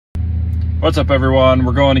What's up, everyone?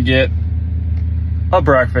 We're going to get a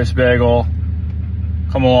breakfast bagel.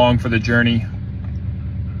 Come along for the journey.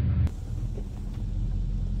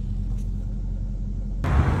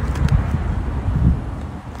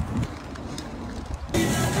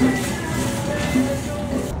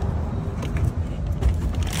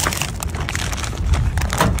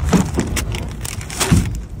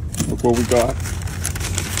 Look what we got.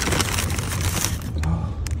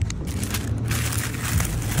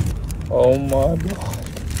 Oh my God.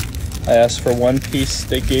 I asked for one piece.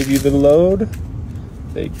 They gave you the load.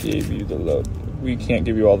 They gave you the load. We can't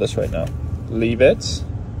give you all this right now. Leave it.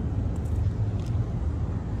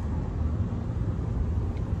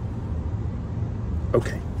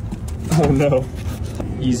 Okay. Oh no.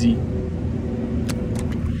 Easy.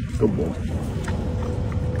 Good boy.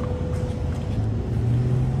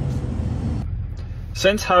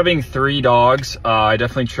 Since having 3 dogs, I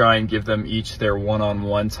definitely try and give them each their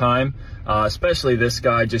one-on-one time, especially this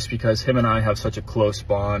guy, just because him and I have such a close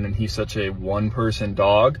bond and he's such a one-person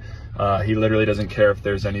dog. He literally doesn't care if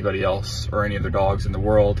there's anybody else or any other dogs in the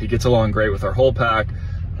world. He gets along great with our whole pack,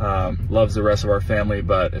 loves the rest of our family,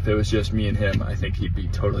 but if it was just me and him, I think he'd be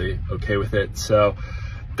totally okay with it. So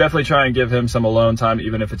definitely try and give him some alone time,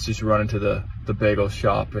 even if it's just running to the bagel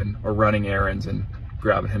shop or running errands and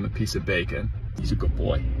grabbing him a piece of bacon. He's a good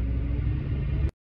boy.